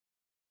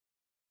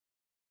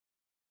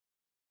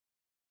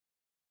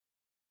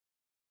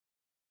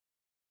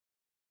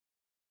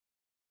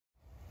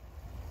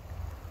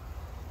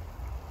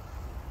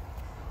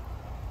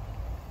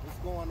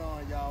going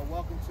on, y'all?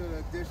 Welcome to the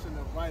edition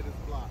of Writer's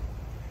Block.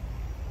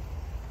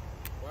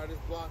 Writer's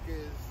Block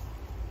is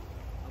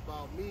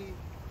about me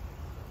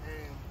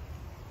and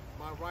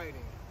my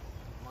writing,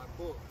 my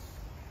books,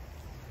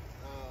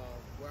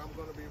 where I'm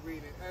going to be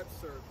reading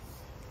excerpts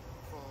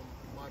from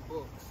my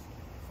books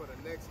for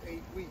the next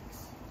 8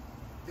 weeks.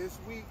 This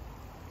week,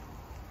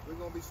 we're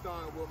going to be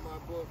starting with my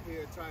book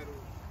here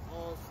titled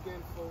All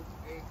Skinfolk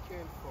Ain't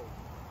Kinfolk.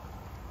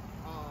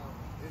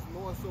 It's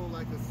more so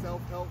like a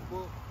self-help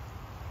book,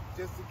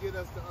 just to get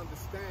us to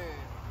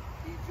understand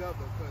each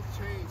other, because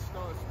change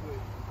starts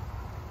with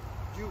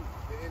you,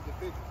 the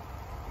individual.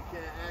 You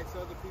can't ask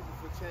other people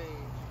for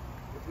change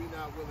if we're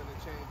not willing to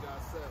change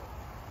ourselves.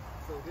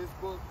 So this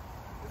book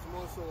is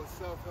more so a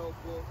self-help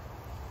book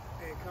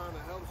and kind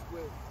of helps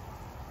with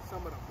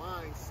some of the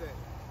mindset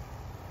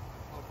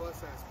of us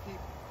as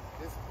people.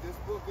 This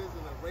book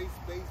isn't a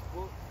race-based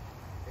book.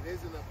 It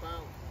isn't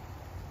about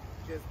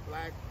just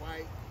black,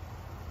 white.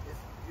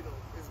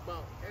 It's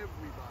about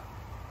everybody.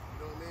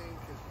 You know what I mean?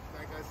 Because,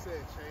 like I said,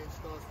 change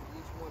starts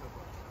with each one of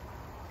us.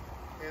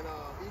 And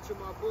each of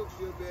my books,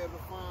 you'll be able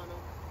to find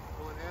them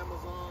on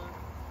Amazon.com,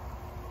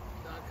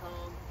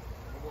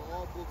 and where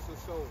all books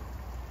are sold.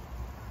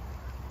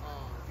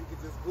 You can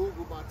just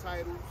Google my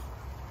titles.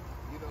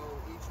 You know,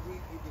 each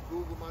week you can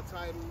Google my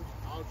titles.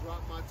 I'll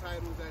drop my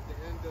titles at the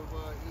end of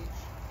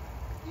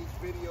each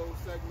video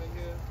segment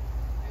here,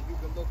 and you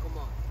can look them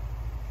up.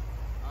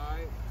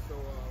 Alright, so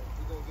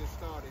we're going to get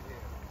started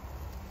here.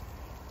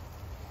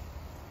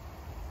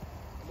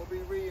 I'm going to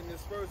be reading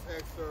this first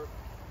excerpt.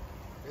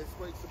 It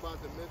speaks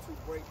about the mental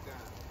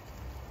breakdown.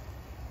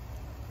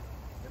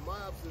 In my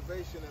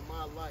observation in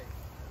my life,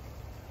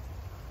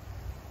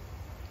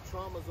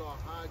 traumas are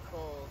a high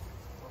cause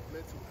of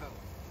mental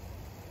health.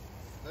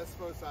 Let's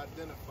first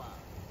identify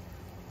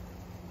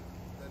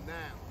the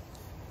nouns: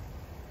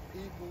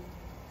 people,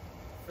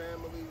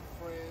 family,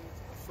 friends,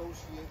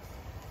 associates,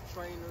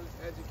 trainers,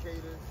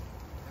 educators,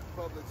 and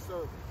public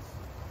servants.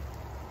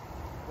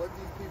 What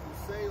these people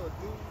say or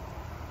do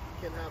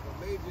can have a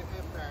major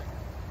impact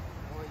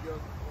on you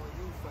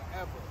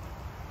forever,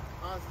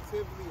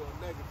 positively or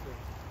negatively.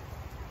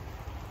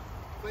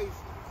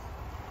 Places: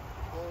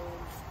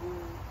 home,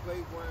 school,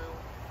 playground,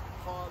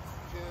 parks,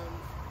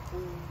 gyms,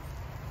 pools,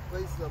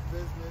 places of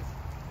business,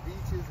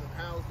 beaches and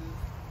houses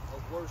of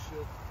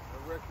worship,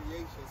 and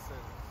recreation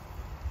centers.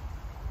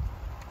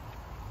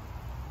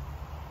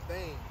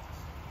 Things: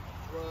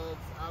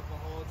 drugs,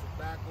 alcohol,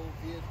 tobacco,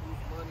 vehicles,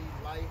 money,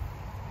 life,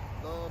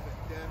 love,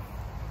 and death.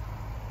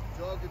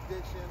 Drug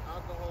addiction,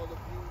 alcohol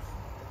abuse,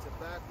 and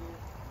tobacco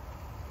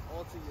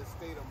alter your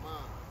state of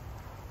mind,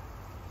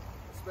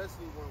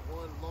 especially when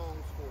one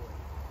longs for it.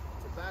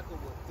 Tobacco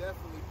will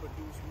definitely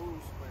produce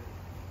mood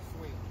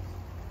swings,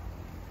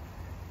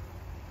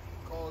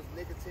 cause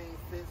nicotine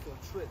fits or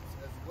trips,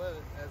 as well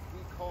as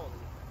we call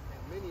it,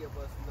 and many of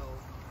us know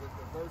with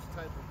diverse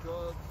type of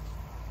drugs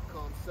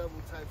comes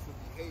several types of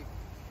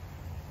behaviors.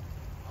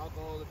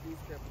 Alcohol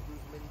abuse can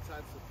produce many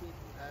types of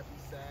people: happy,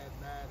 sad,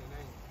 mad,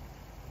 and angry.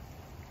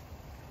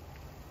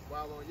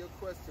 While on your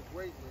quest to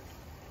greatness,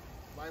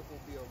 life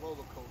will be a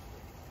roller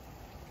coaster.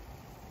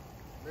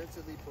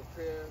 Mentally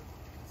prepare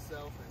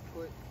yourself and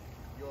put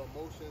your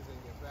emotions in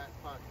your back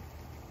pocket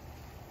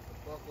and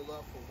buckle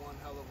up for one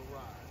hell of a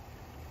ride.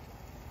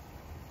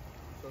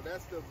 So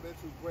that's the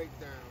mental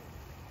breakdown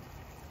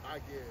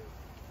I give.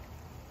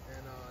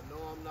 And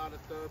no, I'm not a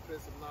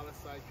therapist, I'm not a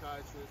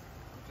psychiatrist.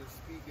 I'm just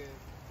speaking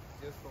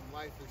just from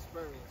life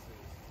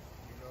experiences.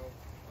 You know,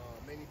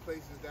 many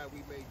places that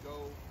we may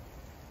go,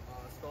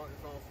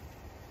 starting off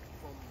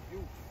from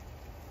youth.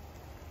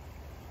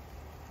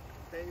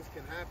 Things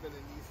can happen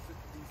in these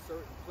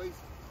certain places,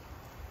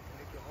 and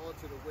it can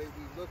alter the way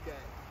we look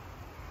at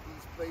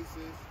these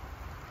places,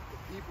 the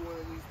people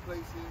in these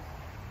places,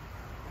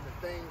 and the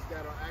things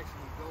that are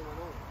actually going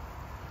on.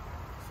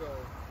 So,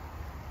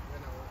 you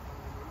know,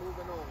 we're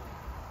moving on.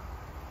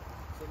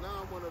 So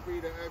now I'm going to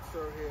read an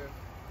excerpt here.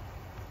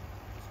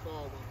 It's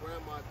called When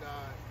Grandma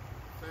Died,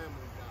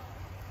 Family Died.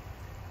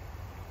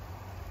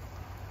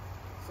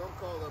 Some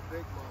call her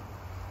Big Mama,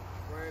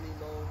 Granny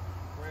Mo,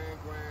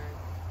 Gran,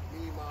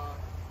 Mima,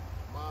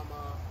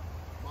 Mama,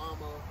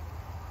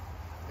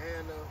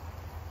 Nana.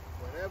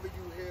 Whenever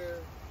you hear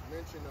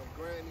mention of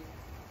Granny,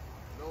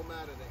 no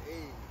matter the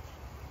age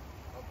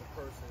of the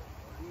person,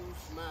 a huge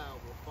smile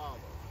will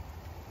follow.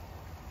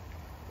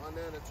 My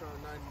Nana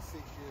turned 96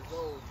 years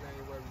old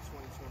January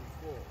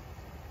 2024.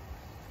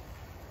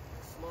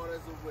 As smart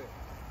as a whip.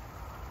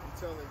 I'm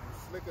telling you,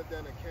 slicker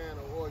than a can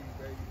of oil,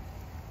 baby.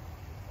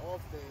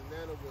 Often,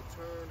 Nana will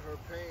turn her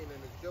pain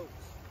into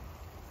jokes,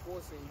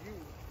 forcing you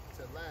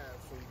to laugh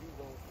so you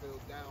won't feel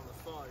down or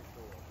sorry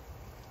for her.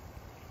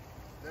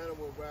 Nana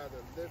would rather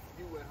lift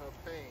you in her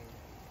pain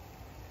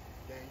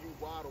than you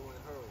waddle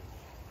in hers.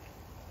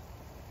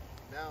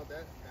 Now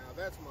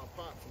that's my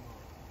pop's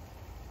mom.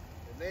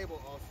 The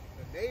neighbors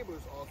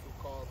also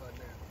call her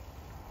Nana.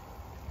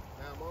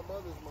 Now my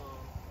mother's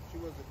mom, she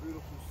was a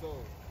beautiful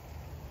soul,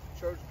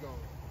 church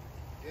going,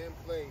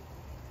 didn't play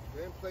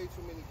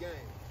too many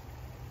games.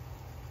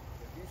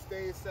 If you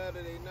stayed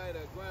Saturday night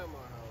at grandma's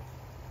house,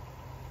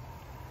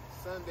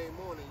 Sunday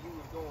morning you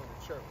was going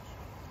to church.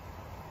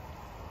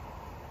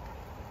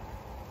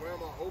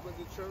 Grandma opened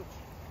the church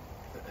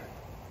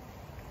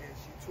and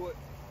she taught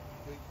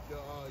the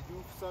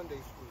youth Sunday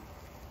school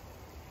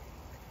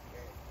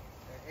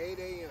at 8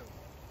 a.m.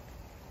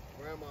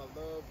 Grandma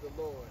loved the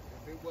Lord.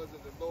 If it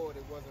wasn't the Lord,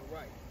 it wasn't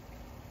right.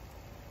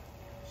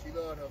 She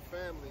loved her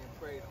family and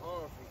prayed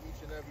hard for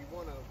each and every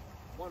one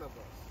of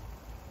us.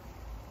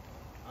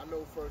 I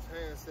know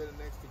firsthand, sitting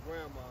next to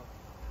Grandma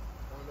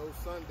on those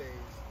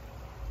Sundays,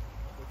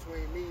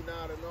 between me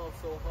nodding off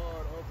so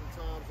hard,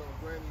 oftentimes on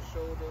Granny's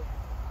shoulder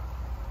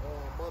or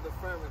on Mother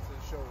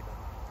Farrington's shoulder.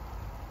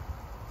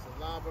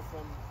 Saliva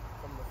from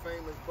the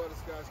famous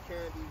butterscotch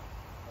candy,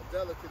 a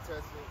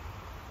delicatessen,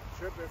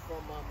 dripping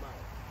from my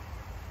mouth.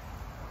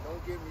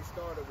 Don't get me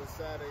started with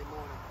Saturday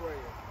morning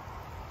prayer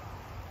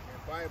and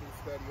Bible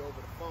study over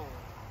the phone.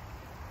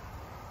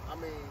 I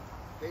mean,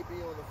 they be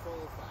on the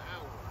phone for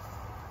hours.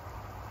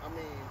 I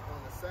mean, on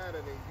a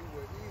Saturday, you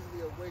were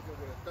easily awakened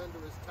with a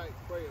thunderous type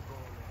prayer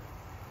going on.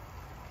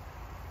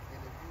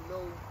 And if you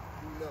know,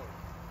 you know.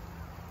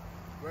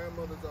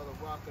 Grandmothers are the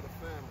rock of the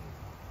family.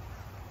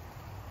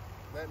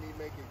 Let me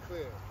make it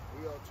clear.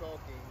 We are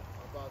talking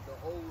about the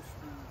old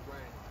school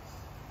grannies.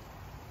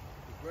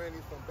 The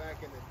grannies from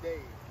back in the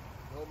day.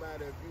 No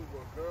matter if you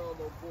were girl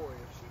or boy,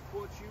 if she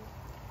caught you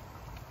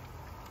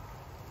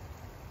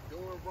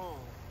doing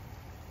wrong,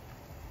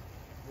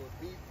 will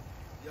beat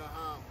your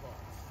hind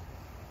parts.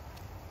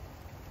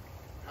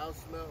 House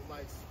smelled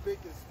like spick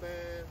and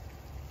span,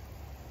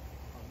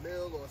 a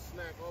meal or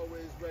snack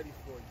always ready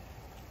for you.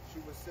 She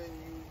would send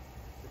you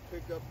to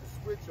pick up the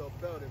switch or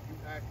belt if you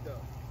act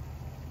up.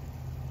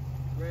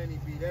 Granny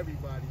beat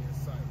everybody in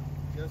sight,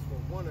 just for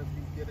one of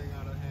you getting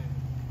out of hand.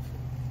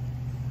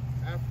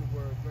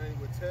 Afterward, Granny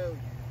would tell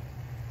you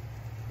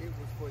it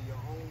was for your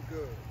own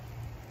good.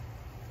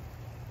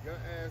 Your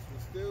ass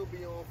would still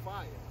be on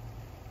fire.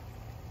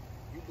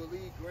 You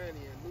believed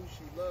Granny and knew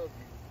she loved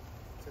you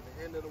to the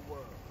end of the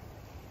world.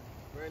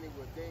 Granny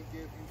would then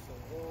give you some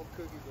warm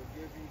cookies or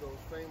give you those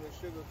famous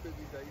sugar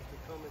cookies that used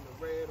to come in the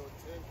red or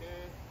tin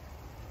can.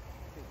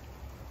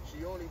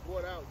 She only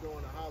brought out during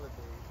the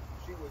holidays.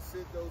 She would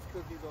sit those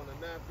cookies on a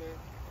napkin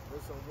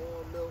with some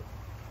warm milk,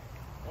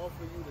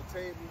 offer you the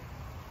table,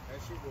 and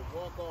she would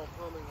walk off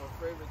humming her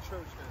favorite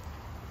church hymn.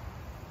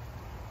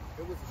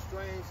 It was a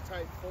strange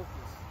type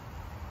focus,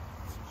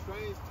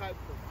 strange type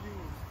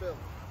confused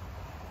feeling.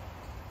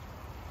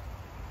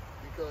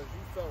 Because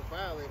you felt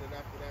violated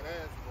after that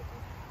ass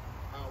whooping.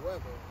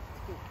 However,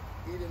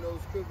 eating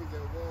those cookies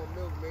and warm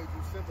milk made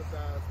you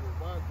sympathize with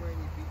why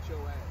Granny beat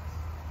your ass.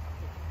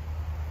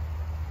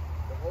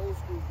 The old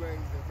school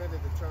grannies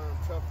invented the term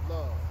tough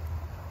love.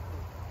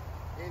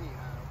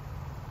 Anyhow,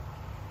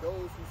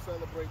 those who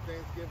celebrate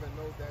Thanksgiving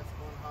know that's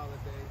one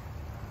holiday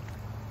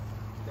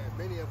that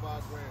many of our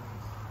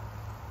grannies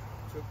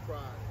took pride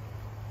in.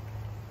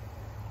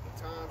 The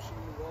time she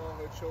knew all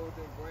her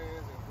children,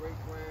 grands and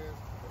great-grands,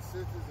 her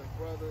sisters and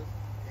brothers,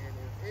 and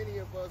if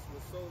any of us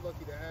was so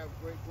lucky to have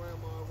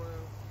great-grandma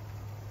around,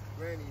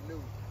 Granny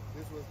knew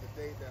this was the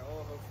day that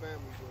all her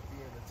family would be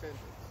in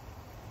attendance.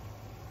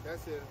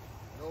 That's if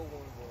no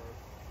one was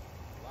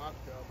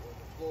locked up or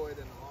deployed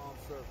in the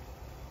armed service.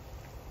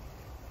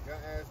 Your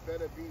ass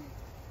better be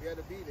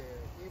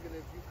there, even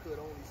if you could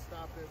only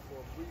stop in for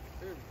a brief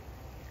period.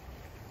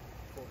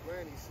 For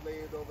Granny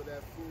slaved over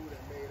that food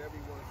and made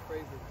everyone's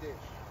favorite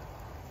dish.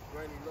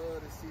 Granny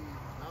loved to see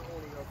not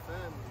only her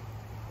family,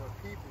 but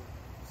people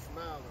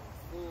smiling,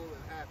 full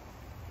and happy.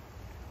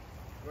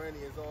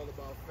 Granny is all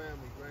about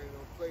family. Granny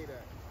don't play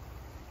that.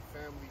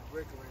 Family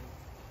bickering,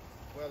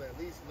 well, at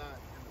least not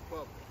in the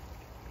public.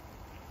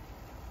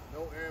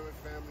 No airing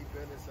family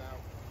business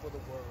out for the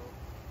world.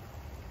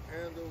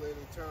 Handle it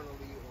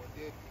internally, or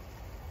did you?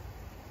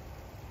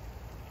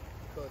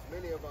 Because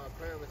many of our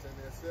parents and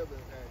their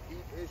siblings had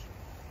deep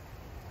issues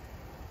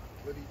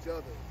with each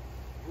other,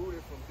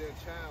 rooted from their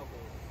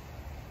childhood.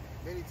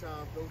 Many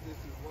times those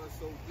issues weren't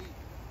so deep.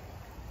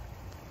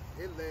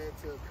 It led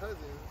to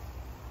cousins,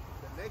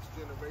 the next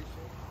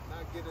generation,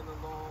 not getting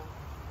along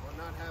or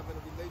not having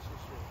a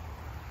relationship.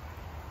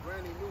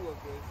 Granny knew of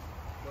this,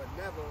 but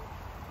never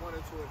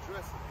wanted to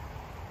address it.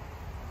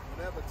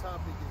 Whenever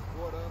topic is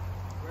brought up,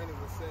 Granny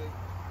would say,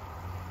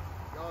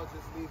 y'all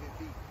just leave it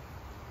be.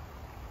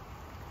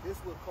 This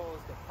would cause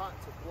the pot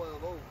to boil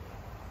over.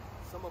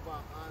 Some of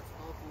our aunts,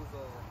 uncles,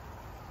 or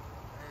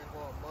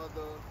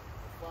mother,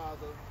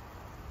 father,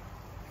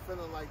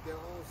 feeling like their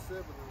own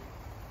sibling,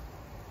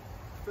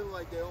 feeling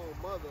like their own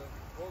mother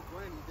or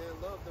Granny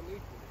didn't love them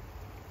equally.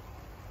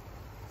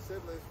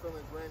 Siblings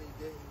feeling Granny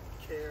didn't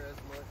care as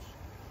much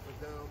for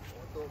them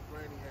or thought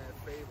Granny had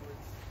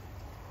favorites.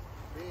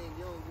 Being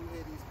young, you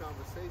hear these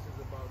conversations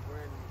about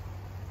Granny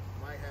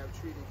might have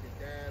treated your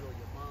dad or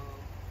your mom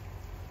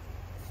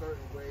a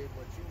certain way,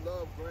 but you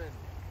love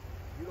Granny.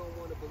 You don't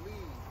want to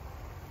believe.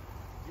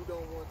 You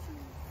don't want to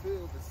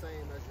feel the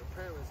same as your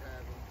parents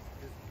having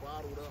this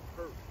bottled up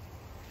hurt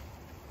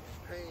and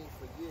pain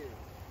for years.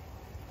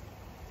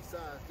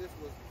 Besides, this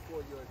was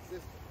before your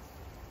existence.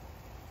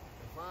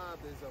 The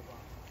vibe is of a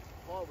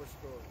horror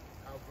story,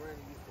 how Granny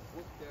used to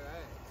whoop their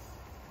ass.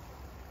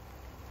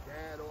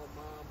 Dad or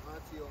mom,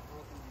 auntie or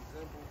uncle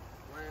resemble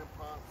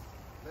grandpops.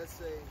 Let's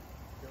say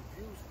the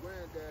abuse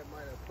granddad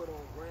might have put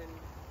on Granny,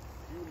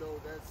 you know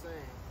that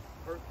saying,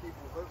 hurt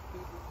people hurt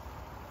people.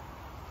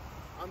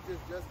 I'm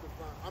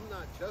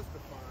not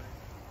justifying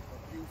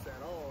abuse at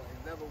all and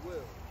never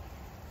will.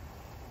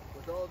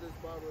 With all this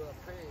bottled up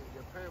pain,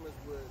 your parents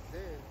would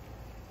then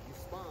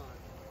respond,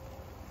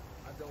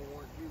 I don't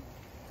want you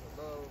to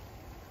love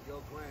your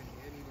granny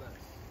any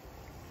less.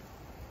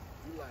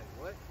 You like,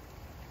 what?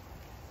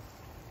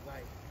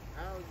 Like,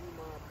 how you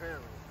my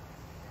parent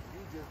and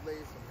you just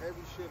laid some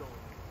heavy shit on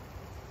me?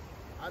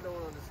 I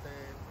don't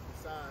understand.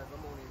 Besides,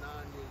 I'm only 9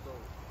 years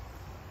old.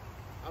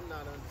 I'm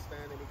not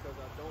understanding because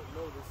I don't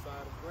know this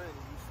side of Granny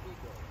you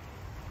speak of.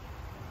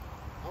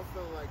 I'm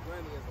feeling like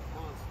Granny is a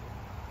monster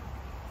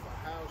for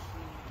how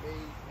she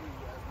made you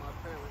as my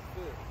parent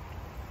feel.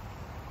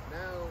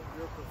 Now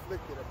you're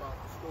conflicted about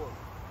the story.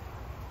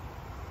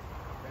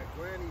 That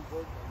Granny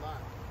worked a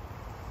lot,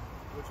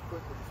 which put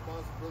the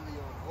responsibility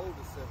on the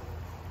older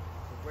siblings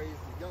to raise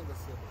the younger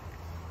siblings.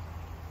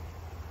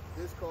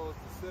 This caused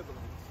the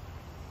siblings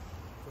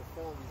to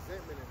form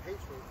resentment and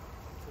hatred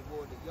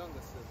toward the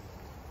younger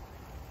siblings.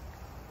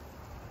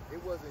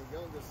 It wasn't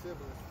younger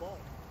siblings'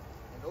 fault,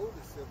 and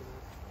older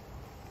siblings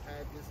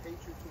had this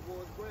hatred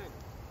towards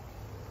Granny.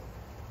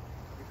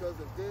 Because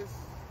of this,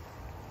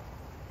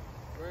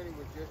 Granny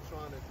was just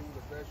trying to do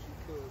the best she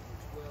could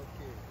with 12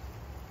 kids.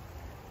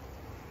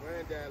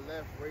 Granddad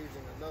left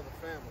raising another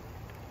family.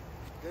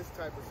 This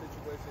type of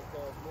situation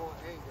caused more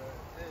anger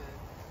and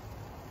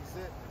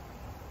resentment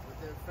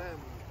within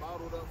families,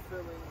 bottled up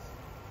feelings,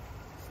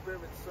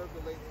 spirits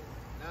circulating.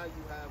 Now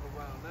you have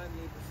around 98%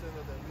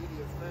 of the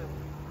immediate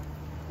family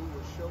who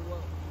will show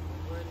up when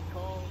Granny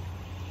calls,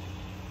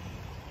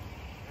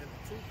 and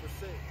the 2%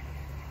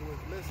 who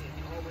is missing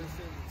always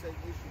seem to take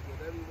issue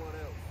with everyone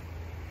else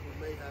who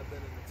may have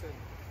been in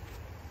attendance.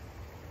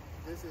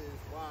 This is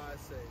why I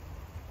say,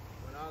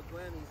 when our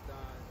grannies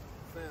died,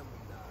 the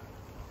family died.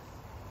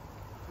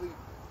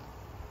 Completely.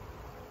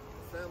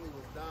 The family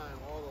was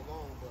dying all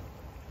along, but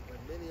when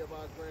many of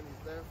our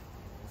grannies left,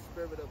 the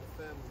spirit of the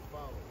family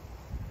followed.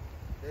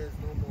 There's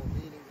no more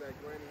meetings at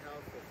Granny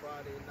house for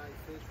Friday night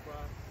fish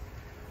fry,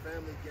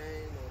 family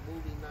game or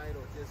movie night,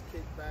 or just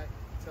kick back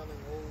telling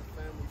old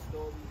family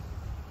stories.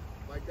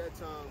 Like that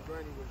time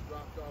Granny was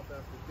dropped off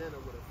after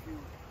dinner with a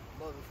few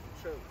mothers from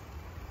church.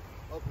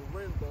 Uncle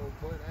Rimbo,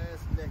 butt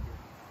ass naked,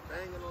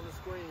 banging on the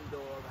screen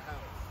door of the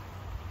house.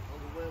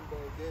 Uncle Rimbo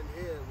didn't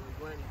hear when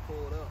Granny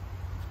pulled up.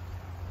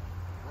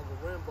 Uncle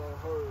Rimbo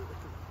heard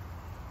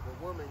the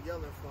woman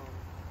yelling from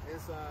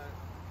inside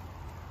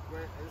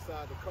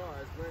the car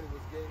as Granny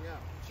was getting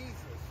out.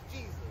 Jesus,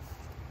 Jesus.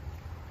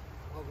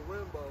 Uncle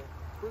Rimbo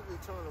quickly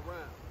turned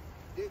around,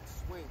 dick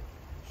swinging,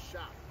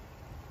 shocked.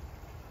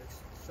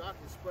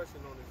 Shocked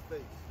expression on his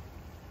face.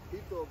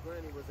 He thought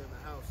Granny was in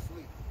the house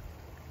sleeping.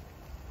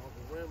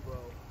 Uncle Rimbo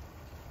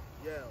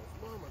yells,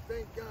 Mama,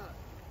 thank God.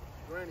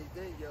 Granny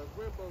then yells,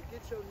 Rimbo,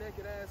 get your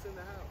naked ass in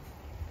the house.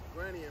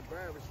 Granny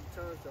embarrassed, she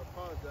turns to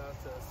apologize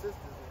to her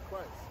sisters in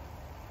Christ.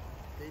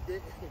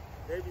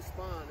 They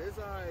respond, it's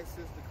alright,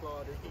 Sister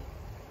Claudine.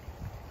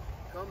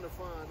 Come to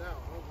find out,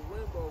 Uncle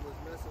Rimbo was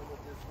messing with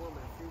this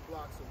woman a few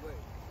blocks away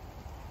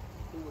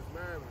who was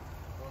married.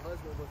 Her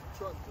husband was a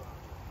truck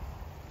driver.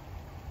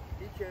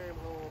 He came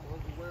home,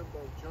 Uncle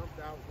Rimbo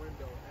jumped out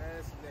window,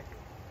 ass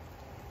naked.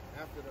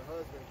 After the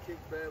husband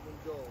kicked bedroom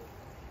door,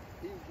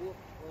 he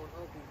whooped on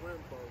Uncle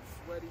Rimbo's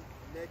sweaty,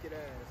 naked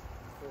ass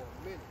for a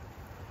minute.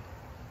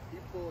 He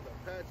pulled a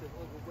patch of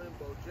Uncle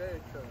Rimbo's jerry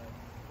curl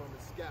from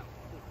his scalp.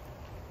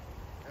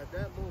 At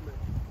that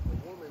moment, the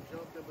woman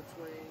jumped in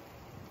between,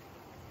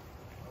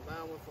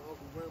 allowing for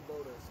Uncle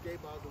Rimbo to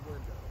escape out the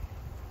window.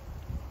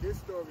 This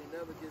story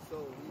never gets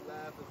old. We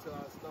laugh until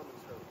our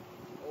stomachs hurt.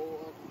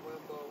 Old Uncle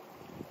Rimbo,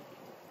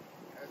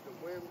 as the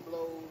wind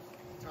blows,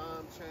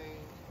 time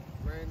change,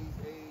 Granny's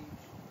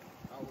age,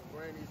 our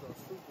grannies are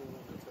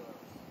superwomen to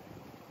us.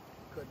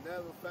 Could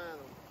never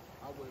fathom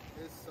I would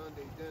miss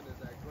Sunday dinners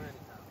at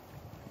Granny house.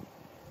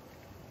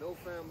 No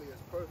family is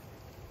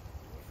perfect.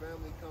 When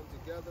family come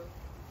together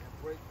and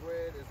break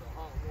bread is a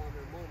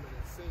heartwarming moment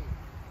and scene.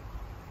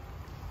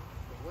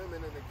 The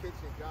women in the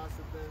kitchen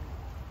gossiping,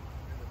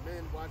 and the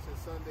men watching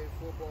Sunday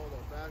football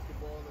or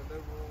basketball in the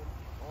living room,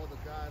 all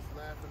the guys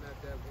laughing at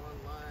that one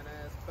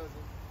lying-ass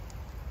cousin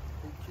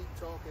who keep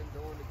talking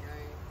during the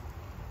game.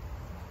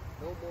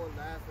 No more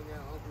laughing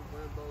at Uncle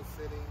Rimbo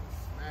sitting,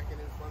 smacking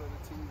in front of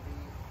the TV,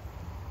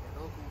 and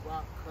Uncle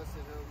Rock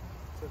cussing him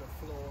to the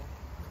floor.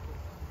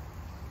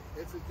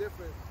 It's a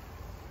different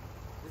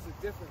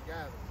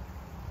gathering.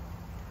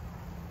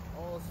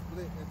 All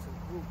split into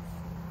groups.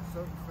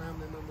 Certain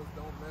family members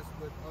don't mess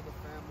with other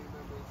family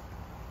members.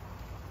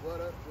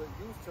 What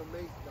used to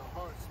make the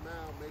heart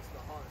smile makes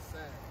the heart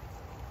sad.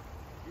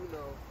 You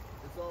know,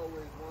 there's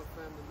always one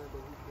family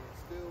member who can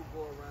still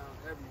go around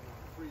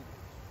everyone freely.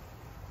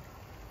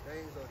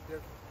 Things are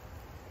different.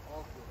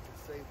 awkward to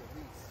say the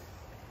least.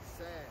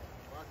 Sad.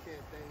 Why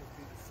can't things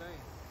be the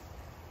same?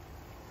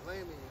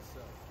 Blaming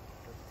yourself.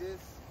 But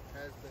this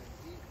has been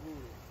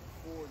deep-rooted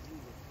before you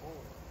was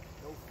born.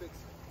 No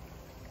fixing.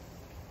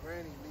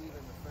 Granny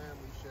leaving the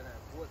family should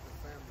have brought the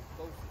family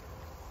closer.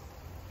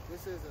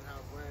 This isn't how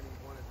Granny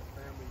wanted the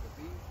family to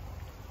be.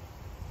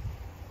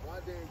 Why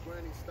didn't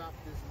Granny stop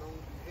this known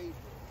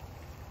behavior?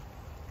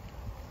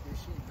 Did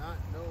she not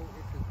know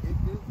it could get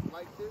this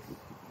like this?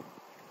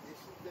 Did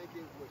she think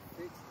it would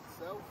fix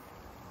itself?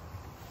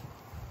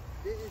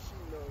 Didn't she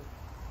know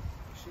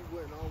she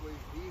wouldn't always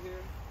be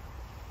here?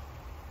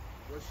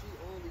 Was she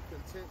only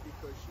content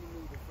because she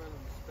knew the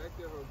family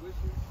respected her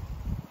wishes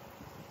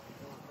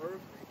on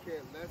earth and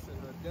cared less in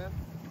her death?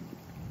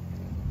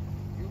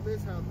 You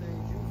miss how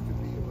things used to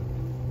be or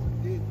do or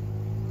did,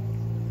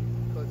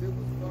 because it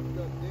was fucked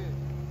up then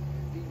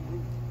and deep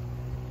rooted.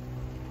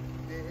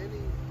 Did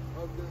any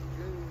of them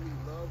genuinely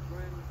love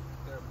Granny,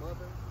 their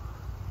mother?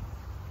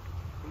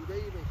 Do they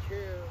even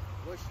care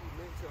what she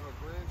meant to her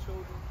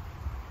grandchildren?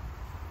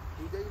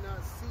 Do they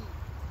not see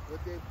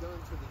what they've done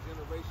to the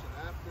generation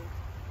after?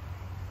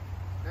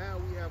 Now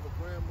we have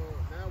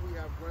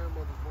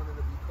grandmothers wanting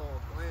to be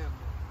called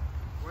grandmothers.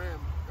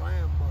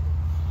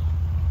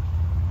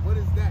 What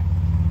is that?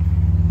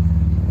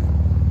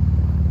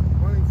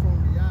 Running from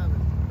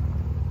reality,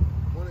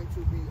 wanting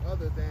to be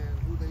other than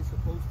who they're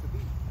supposed to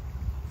be.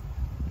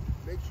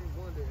 Makes you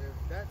wonder if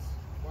that's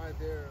why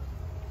they're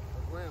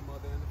a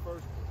grandmother in the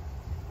first place.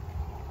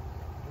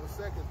 On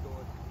second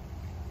thought,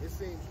 it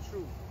seems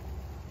true.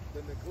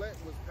 The neglect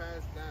was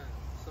passed down.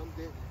 Some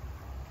didn't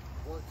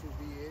want to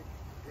be it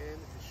then,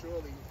 and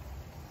surely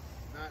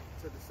not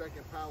to the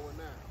second power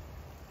now.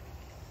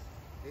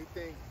 They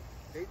think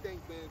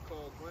being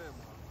called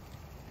grandma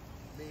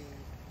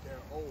means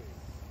they're old.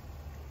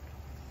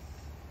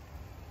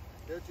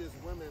 They're just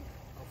women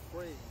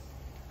afraid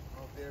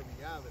of their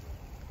reality,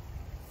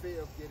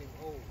 fear of getting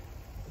old.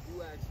 If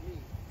you ask me,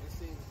 it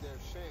seems they're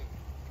ashamed.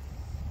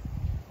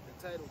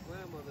 The title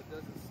grandmother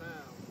doesn't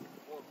sound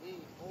or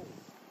mean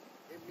old.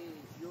 It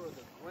means you're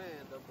the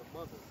grand of the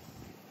mothers,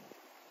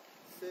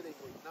 sitting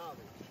with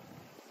knowledge.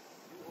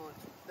 You aren't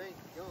to think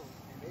young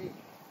in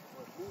age,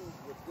 but move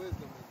with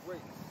wisdom and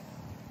grace.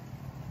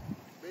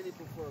 Many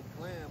prefer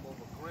glam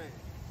over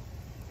grand.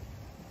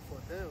 For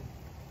them,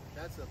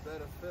 that's a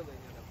better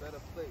feeling and a better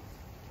place.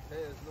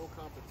 There is no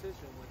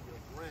competition when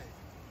you're grand.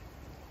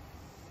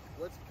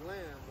 What's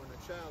glam when a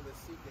child is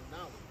seeking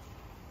knowledge?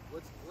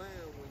 What's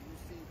glam when you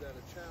see that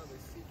a child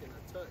is seeking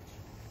a touch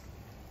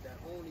that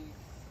only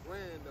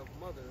grand of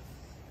mothers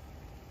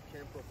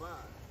can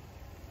provide?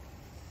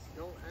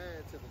 Don't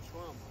add to the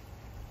trauma.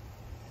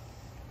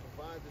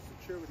 Provide the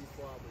security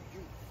for our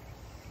youth.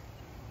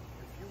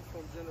 If you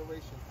from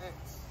Generation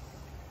X,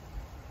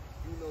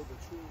 you know the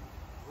true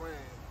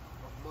brand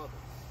of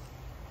mothers.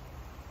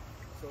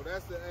 So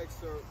that's the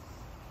excerpt.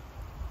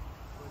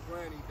 When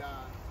Granny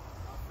died,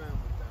 our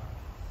family died.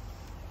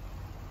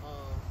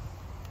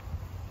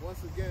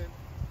 Once again,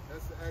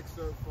 that's the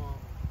excerpt from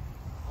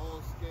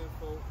All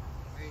Skinfolk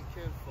Ain't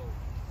Kinfolk.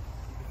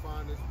 You can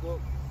find this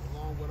book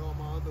along with all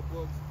my other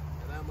books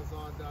at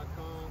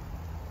Amazon.com.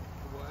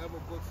 And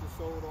wherever books are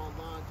sold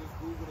online, just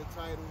Google the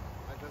title.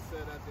 Like I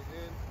said at the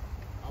end,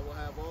 I will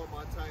have all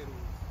my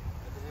titles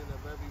at the end of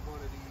every one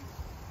of these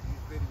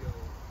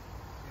videos.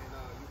 And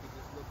you can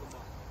just look them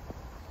up.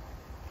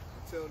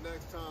 Until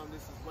next time,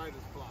 this is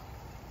Writer's Block.